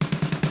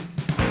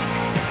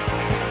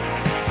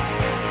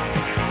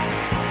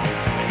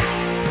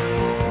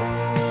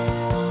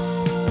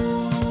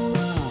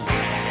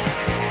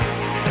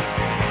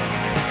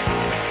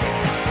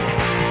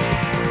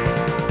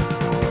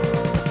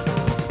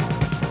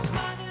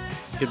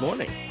Good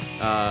morning.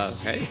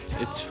 Hey,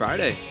 it's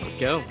Friday. Let's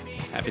go.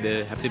 Happy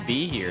to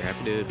be here.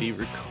 Happy to be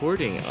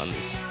recording on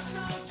this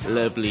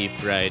lovely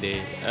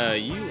Friday.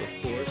 You, of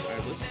course, are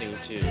listening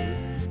to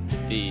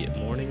the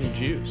Morning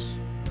Juice.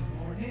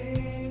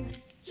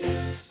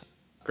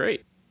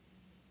 Great.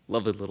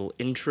 Lovely little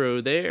intro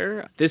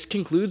there. This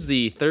concludes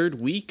the third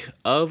week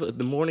of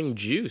the Morning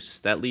Juice.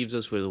 That leaves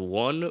us with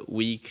 1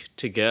 week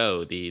to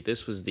go.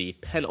 This was the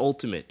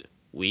penultimate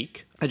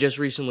week. I just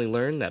recently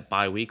learned that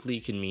bi-weekly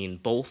can mean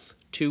both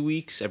 2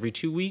 weeks, every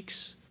 2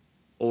 weeks,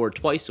 or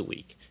twice a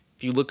week.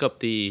 If you look up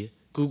the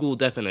Google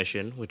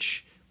definition,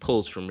 which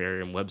pulls from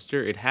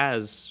Merriam-Webster, it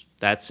has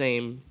that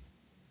same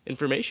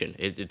information.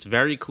 It's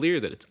very clear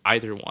that it's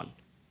either one.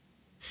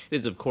 It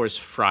is, of course,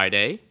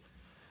 Friday.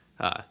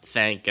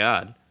 Thank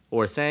God.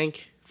 Or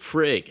thank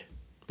Frigg,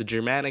 the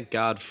Germanic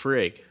god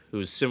Frigg, who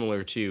is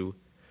similar to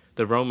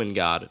the Roman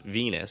god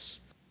Venus.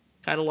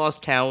 Kind of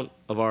lost count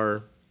of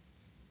our,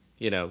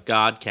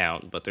 god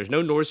count, but there's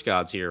no Norse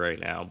gods here right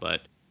now,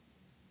 but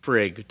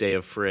Frigg, day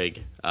of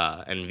Frigg,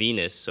 and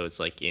Venus, so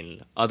it's like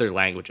in other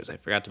languages. I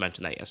forgot to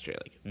mention that yesterday.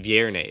 Like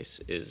Viernes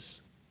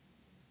is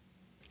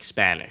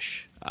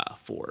Spanish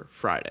for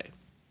Friday.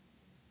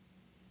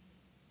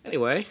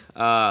 Anyway,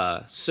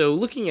 so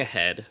looking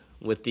ahead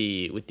with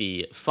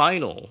the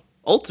final,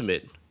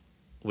 ultimate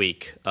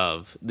week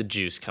of the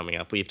Juice coming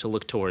up, we have to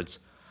look towards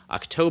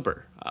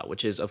October,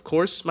 which is, of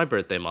course, my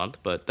birthday month,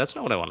 but that's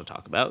not what I want to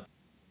talk about.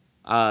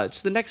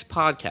 It's the next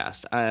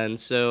podcast, and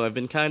so I've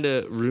been kind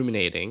of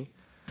ruminating.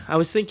 I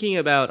was thinking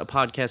about a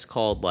podcast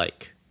called,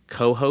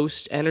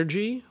 Co-Host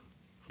Energy,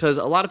 because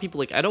a lot of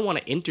people, I don't want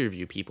to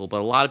interview people,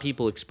 but a lot of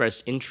people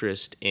express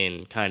interest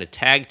in kind of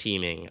tag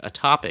teaming a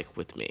topic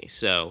with me,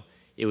 so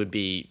it would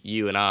be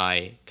you and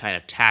I kind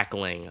of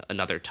tackling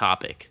another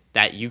topic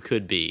that you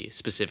could be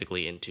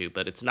specifically into,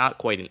 but it's not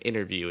quite an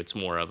interview. It's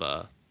more of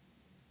a,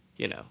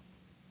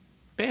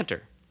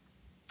 banter.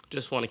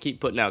 Just want to keep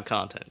putting out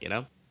content,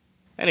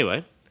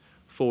 Anyway,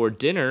 for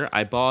dinner,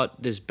 I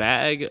bought this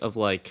bag of,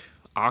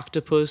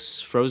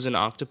 frozen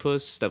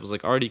octopus that was,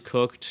 already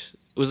cooked.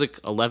 It was,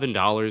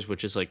 $11,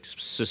 which is,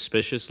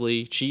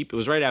 suspiciously cheap. It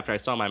was right after I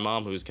saw my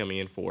mom, who was coming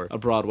in for a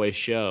Broadway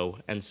show,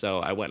 and so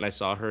I went and I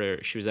saw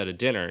her. She was at a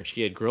dinner, and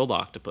she had grilled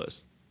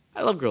octopus.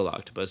 I love grilled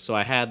octopus, so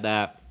I had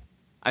that.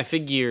 I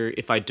figure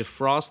if I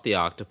defrost the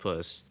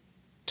octopus,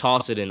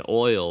 toss it in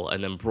oil,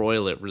 and then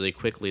broil it really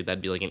quickly,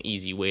 that'd be, an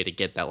easy way to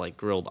get that,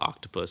 grilled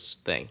octopus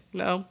thing.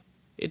 No,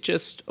 it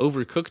just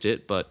overcooked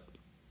it, but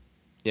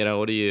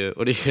what are you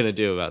gonna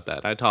do about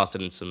that? I tossed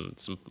it in some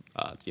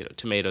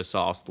tomato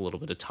sauce, a little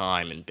bit of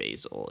thyme and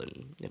basil,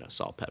 and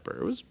salt,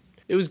 pepper.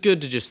 It was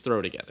good to just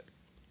throw together.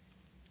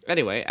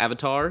 Anyway,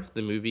 Avatar,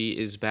 the movie,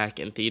 is back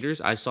in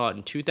theaters. I saw it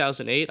in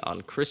 2008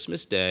 on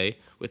Christmas Day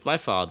with my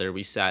father.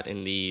 We sat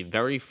in the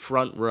very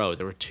front row.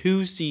 There were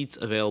 2 seats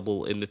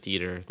available in the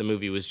theater. The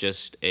movie was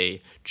just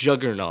a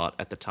juggernaut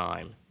at the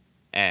time,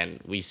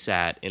 and we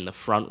sat in the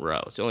front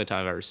row. It's the only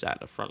time I've ever sat in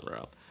the front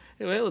row.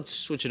 Anyway, let's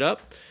switch it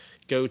up.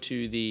 Go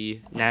to the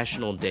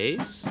national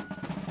days.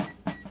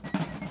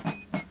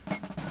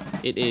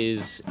 It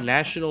is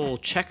National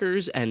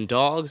Checkers and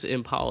Dogs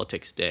in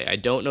Politics Day. I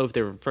don't know if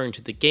they're referring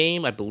to the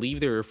game. I believe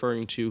they're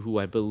referring to who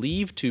I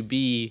believe to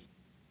be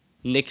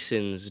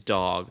Nixon's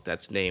dog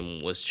that's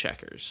name was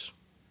Checkers.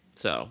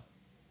 So,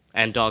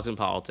 and Dogs in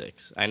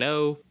Politics. We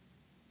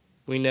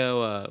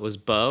know, was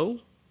Bo?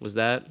 Was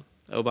that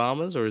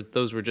Obama's, or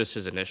those were just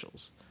his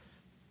initials?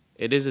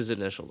 It is his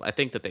initials. I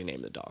think that they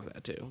named the dog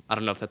that too. I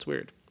don't know if that's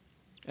weird.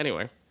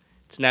 Anyway,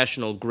 it's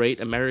National Great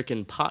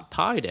American Pot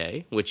Pie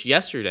Day, which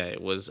yesterday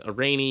was a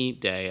rainy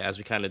day, as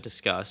we kind of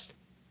discussed.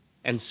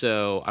 And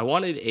so I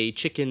wanted a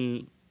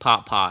chicken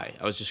pot pie.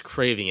 I was just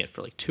craving it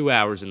for 2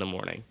 hours in the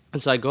morning.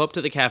 And so I go up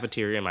to the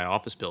cafeteria in my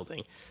office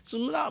building. It's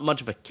not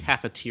much of a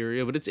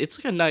cafeteria, but it's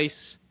a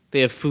nice,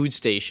 they have food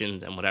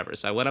stations and whatever.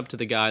 So I went up to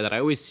the guy that I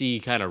always see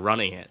kind of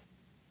running it.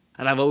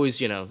 And I've always,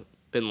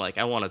 been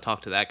I want to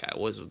talk to that guy.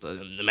 What was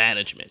the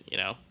management,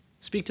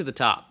 Speak to the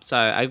top. So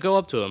I go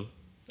up to him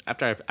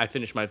after I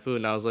finished my food,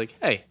 and I was like,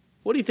 hey,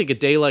 what do you think a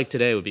day like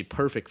today would be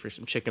perfect for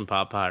some chicken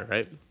pot pie,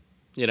 right?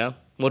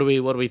 What do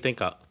we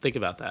think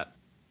about that?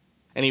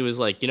 And he was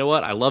like, you know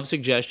what? I love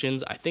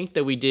suggestions. I think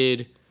that we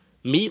did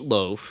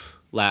meatloaf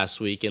last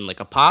week and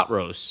a pot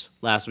roast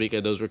last week,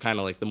 and those were kind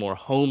of the more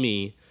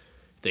homey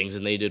things,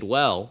 and they did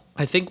well.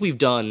 I think we've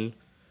done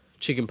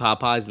chicken pot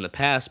pies in the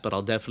past, but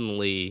I'll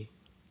definitely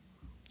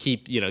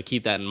keep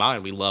that in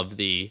mind. We love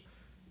the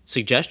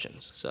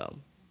suggestions, so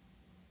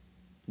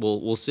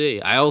we'll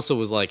see. I also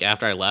was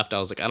after I left, I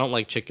was I don't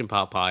like chicken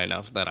pot pie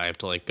enough that I have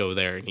to go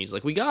there. And he's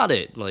like, we got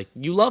it.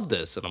 You love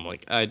this. And I'm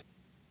like,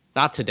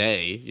 not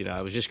today.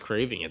 I was just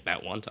craving it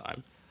that one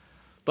time.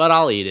 But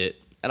I'll eat it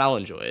and I'll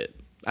enjoy it.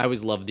 I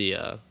always love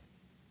the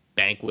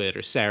Banquet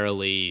or Sara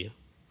Lee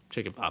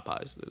chicken pot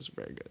pies. Those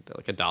are very good.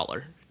 They're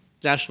 $1.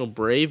 National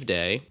Brave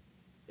Day.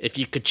 If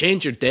you could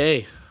change your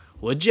day,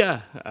 would ya?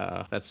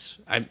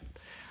 I've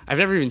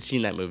never even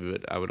seen that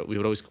movie, but we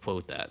would always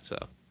quote that. So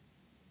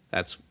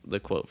that's the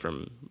quote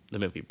from the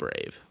movie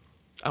Brave.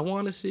 I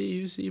want to see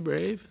you see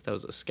Brave. That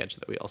was a sketch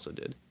that we also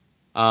did.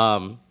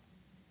 And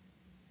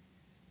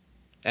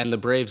the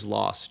Braves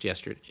lost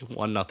yesterday,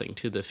 1-0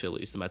 to the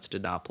Phillies. The Mets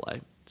did not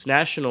play. It's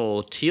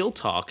National Teal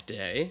Talk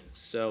Day,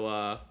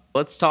 so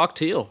let's talk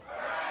teal.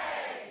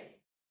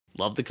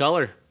 Love the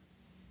color.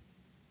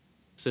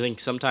 So I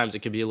think sometimes it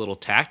could be a little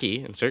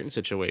tacky in certain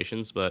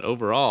situations, but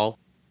overall,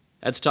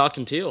 that's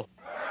talking teal.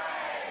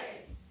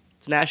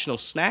 It's National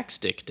Snack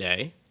Stick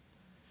Day.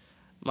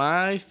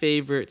 My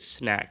favorite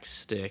snack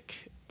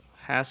stick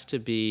has to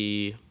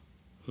be,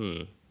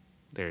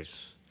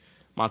 there's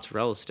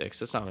mozzarella sticks.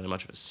 That's not really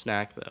much of a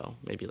snack, though.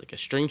 Maybe like a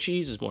string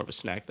cheese is more of a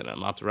snack than a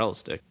mozzarella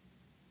stick.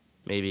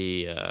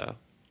 Maybe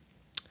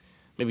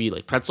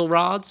like pretzel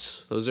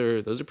rods. Those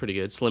are pretty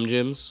good. Slim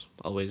Jims.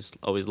 Always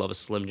love a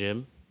Slim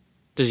Jim.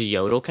 Does a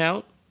Yodel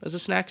count as a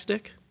snack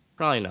stick?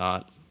 Probably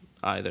not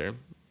either.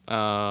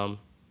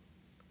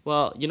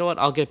 Well, you know what?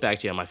 I'll get back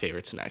to you on my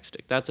favorite snack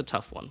stick. That's a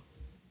tough one.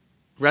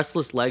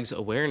 Restless Legs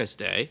Awareness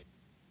Day.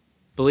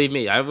 Believe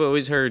me, I've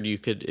always heard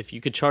if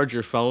you could charge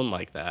your phone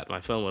like that, my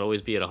phone would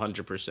always be at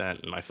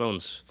 100%, and my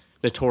phone's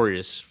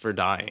notorious for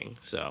dying.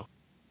 So,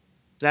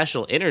 it's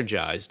National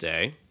Energize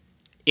Day.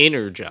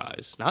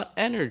 Energize, not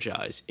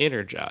energize,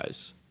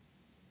 energize.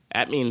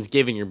 That means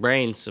giving your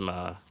brain some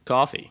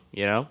coffee,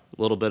 a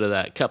little bit of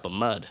that cup of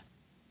mud.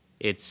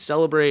 It's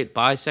Celebrate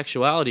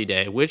Bisexuality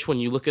Day, which when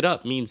you look it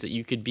up means that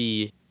you could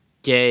be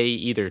gay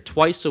either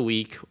twice a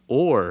week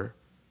or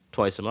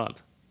twice a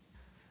month.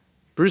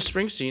 Bruce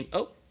Springsteen.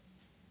 Oh,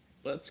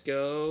 let's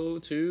go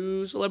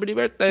to celebrity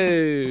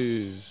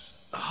birthdays.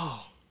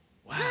 Oh,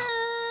 wow.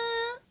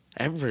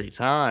 Every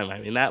time. I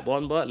mean, that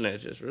one button, it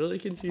just really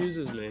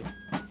confuses me.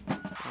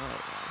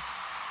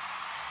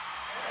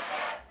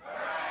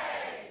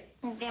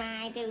 Did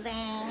I do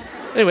that?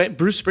 Anyway,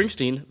 Bruce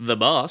Springsteen, the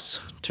boss,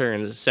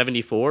 turns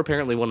 74.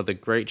 Apparently one of the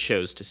great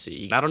shows to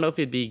see. I don't know if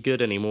he'd be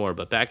good anymore,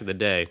 but back in the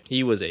day,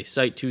 he was a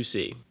sight to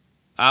see.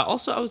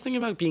 Also, I was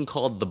thinking about being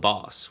called the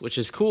boss, which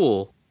is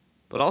cool,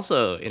 but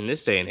also in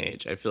this day and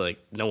age, I feel like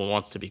no one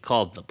wants to be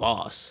called the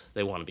boss.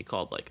 They want to be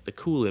called like the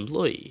cool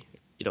employee.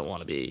 You don't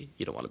want to be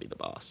the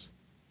boss.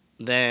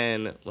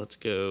 Then let's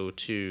go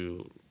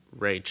to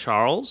Ray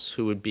Charles,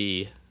 who would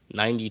be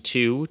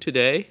 92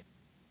 today.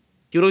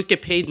 He would always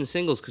get paid in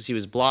singles because he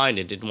was blind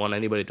and didn't want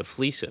anybody to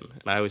fleece him.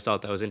 And I always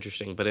thought that was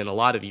interesting. But in a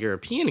lot of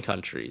European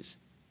countries,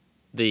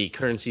 the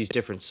currency's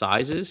different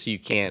sizes, so you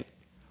can't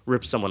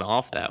rip someone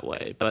off that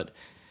way. But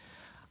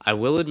I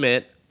will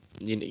admit,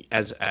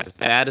 as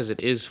bad as it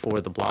is for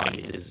the blind,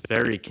 it is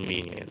very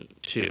convenient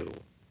to,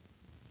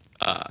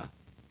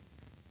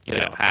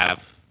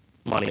 have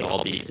money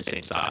all be the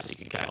same size. You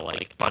can kind of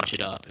like bunch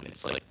it up, and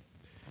it's like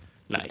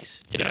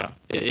nice.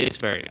 It's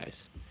very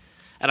nice.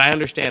 And I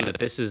understand that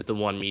this is the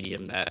one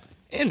medium that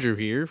Andrew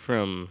here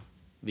from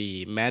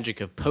the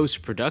magic of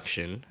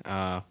post-production,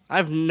 I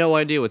have no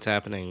idea what's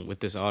happening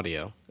with this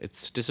audio.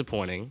 It's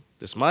disappointing.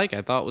 This mic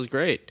I thought was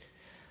great,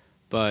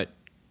 but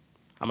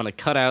I'm going to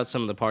cut out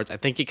some of the parts. I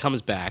think it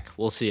comes back.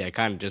 We'll see. I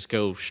kind of just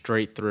go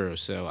straight through,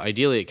 so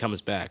ideally it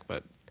comes back,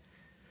 but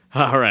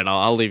all right,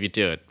 I'll leave you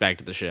to it. Back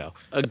to the show.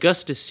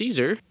 Augustus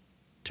Caesar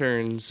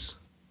turns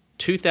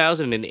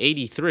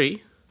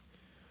 2083,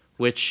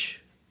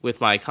 which, with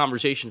my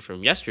conversation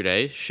from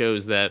yesterday,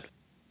 shows that,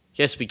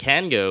 yes, we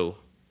can go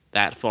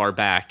that far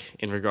back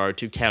in regard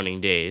to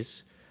counting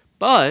days.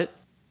 But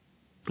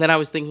then I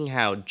was thinking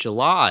how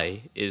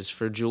July is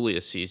for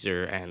Julius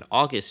Caesar and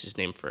August is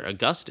named for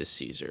Augustus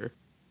Caesar.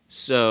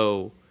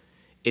 So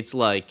it's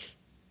kind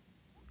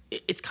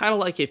of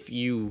like if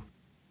you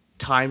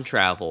time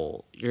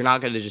travel, you're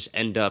not going to just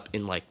end up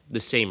in like the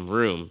same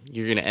room.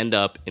 You're going to end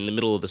up in the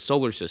middle of the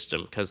solar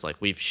system because like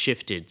we've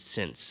shifted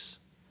since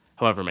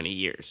however many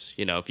years.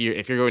 If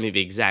you're going to the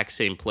exact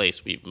same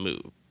place, we've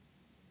moved.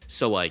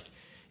 So like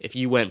if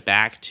you went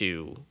back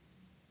to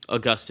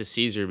Augustus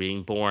Caesar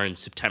being born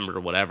September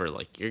or whatever,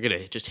 like you're going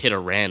to just hit a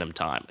random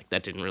time. Like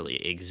that didn't really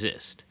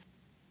exist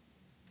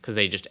because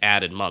they just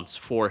added months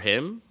for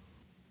him.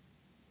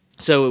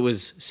 So it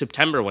was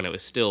September when it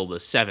was still the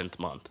 7th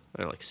month,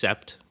 or like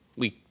sept.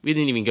 We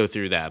didn't even go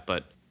through that,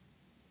 but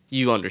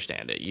you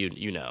understand it.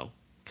 You know,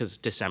 because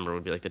December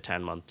would be like the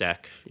 10-month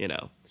deck.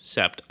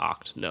 Sept,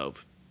 oct,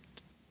 nov.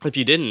 If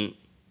you didn't,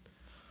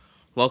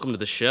 welcome to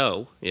the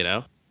show.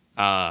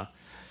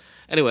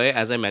 Anyway,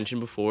 as I mentioned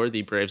before,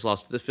 the Braves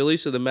lost to the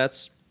Phillies, so the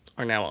Mets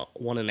are now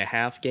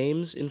 1.5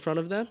 games in front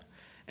of them,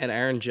 and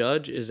Aaron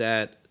Judge is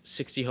at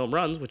 60 home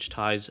runs, which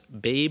ties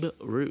Babe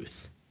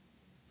Ruth,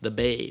 the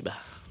Babe,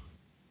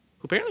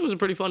 who apparently was a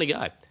pretty funny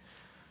guy.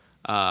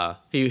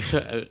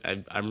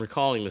 I'm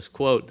recalling this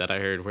quote that I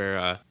heard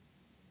where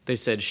they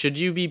said, "Should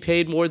you be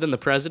paid more than the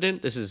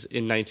president?" This is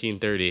in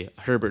 1930.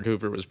 Herbert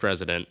Hoover was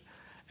president,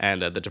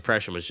 and the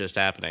Depression was just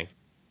happening,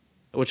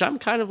 which I'm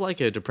kind of like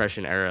a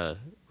Depression-era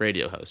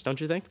radio host, don't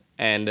you think?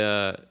 And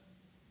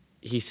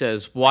he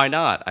says, "Why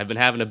not? I've been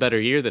having a better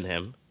year than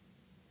him."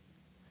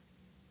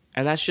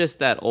 And that's just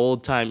that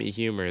old-timey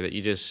humor that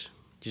you just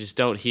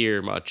don't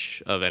hear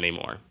much of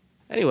anymore.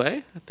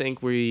 Anyway, I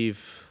think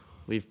we've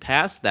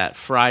passed that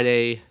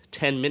Friday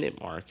 10-minute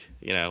mark,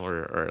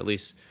 or at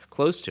least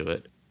close to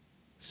it.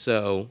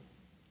 So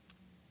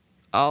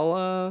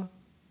I'll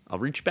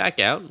reach back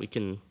out. We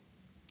can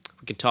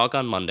talk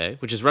on Monday,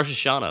 which is Rosh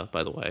Hashanah,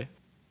 by the way.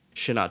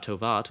 Shana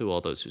Tova to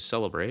all those who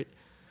celebrate.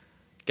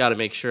 Got to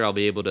make sure I'll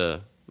be able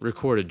to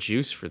record a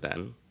juice for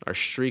then. Our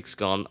streak's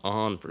gone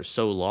on for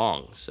so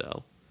long,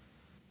 so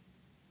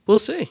we'll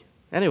see.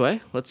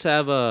 Anyway, let's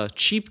have a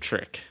Cheap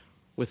Trick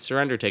with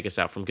Surrender take us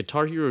out from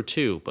Guitar Hero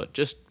 2, but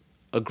just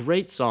a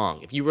great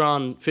song. If you were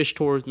on Fish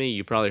Tour with me,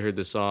 you probably heard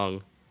this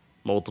song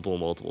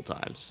multiple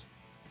times.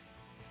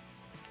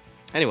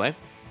 Anyway,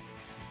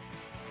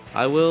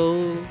 I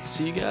will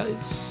see you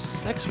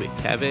guys next week.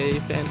 Have a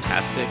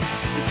fantastic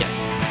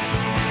weekend.